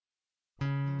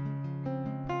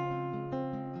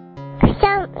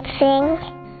something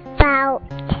about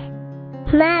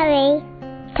Mary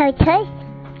Totus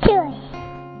Tuus.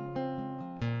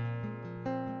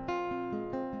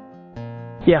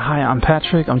 Yeah, hi, I'm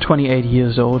Patrick. I'm 28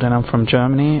 years old and I'm from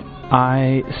Germany.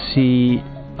 I see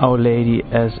Our Lady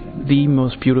as the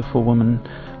most beautiful woman,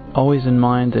 always in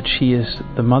mind that she is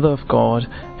the Mother of God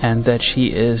and that she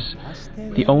is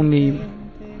the only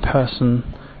person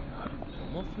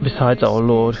besides our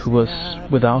Lord who was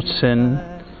without sin.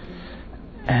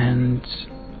 And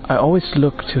I always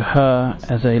look to her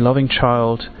as a loving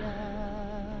child,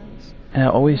 and I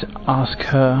always ask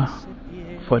her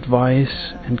for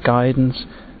advice and guidance,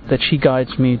 that she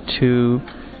guides me to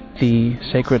the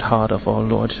Sacred Heart of our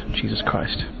Lord Jesus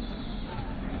Christ.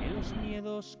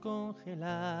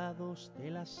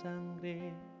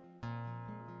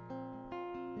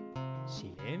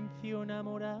 Silencio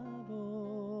enamorado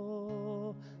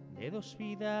de dos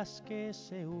vidas que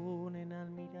se unen al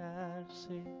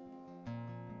mirarse.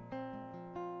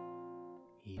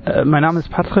 Mein Name ist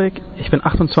Patrick, ich bin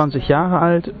 28 Jahre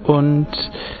alt und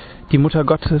die Mutter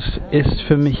Gottes ist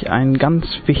für mich ein ganz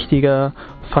wichtiger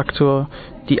Faktor,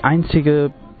 die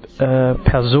einzige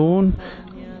Person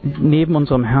neben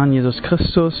unserem Herrn Jesus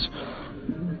Christus,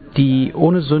 die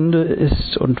ohne Sünde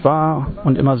ist und war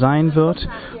und immer sein wird,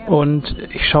 und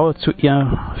ich schaue zu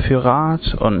ihr für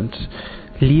Rat und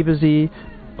liebe sie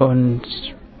und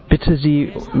bitte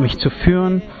sie, mich zu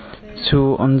führen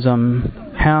zu unserem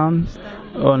Herrn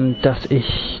und dass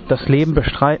ich das Leben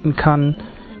bestreiten kann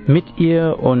mit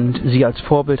ihr und sie als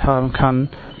Vorbild haben kann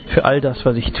für all das,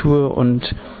 was ich tue,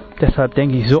 und deshalb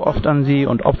denke ich so oft an sie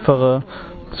und opfere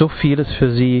so vieles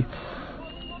für sie,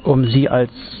 um sie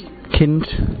als Kind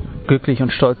glücklich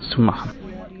und stolz zu machen.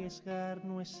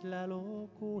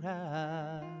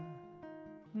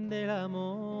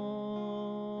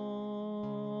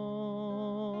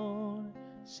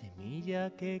 Semilla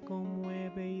que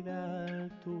conmueve y da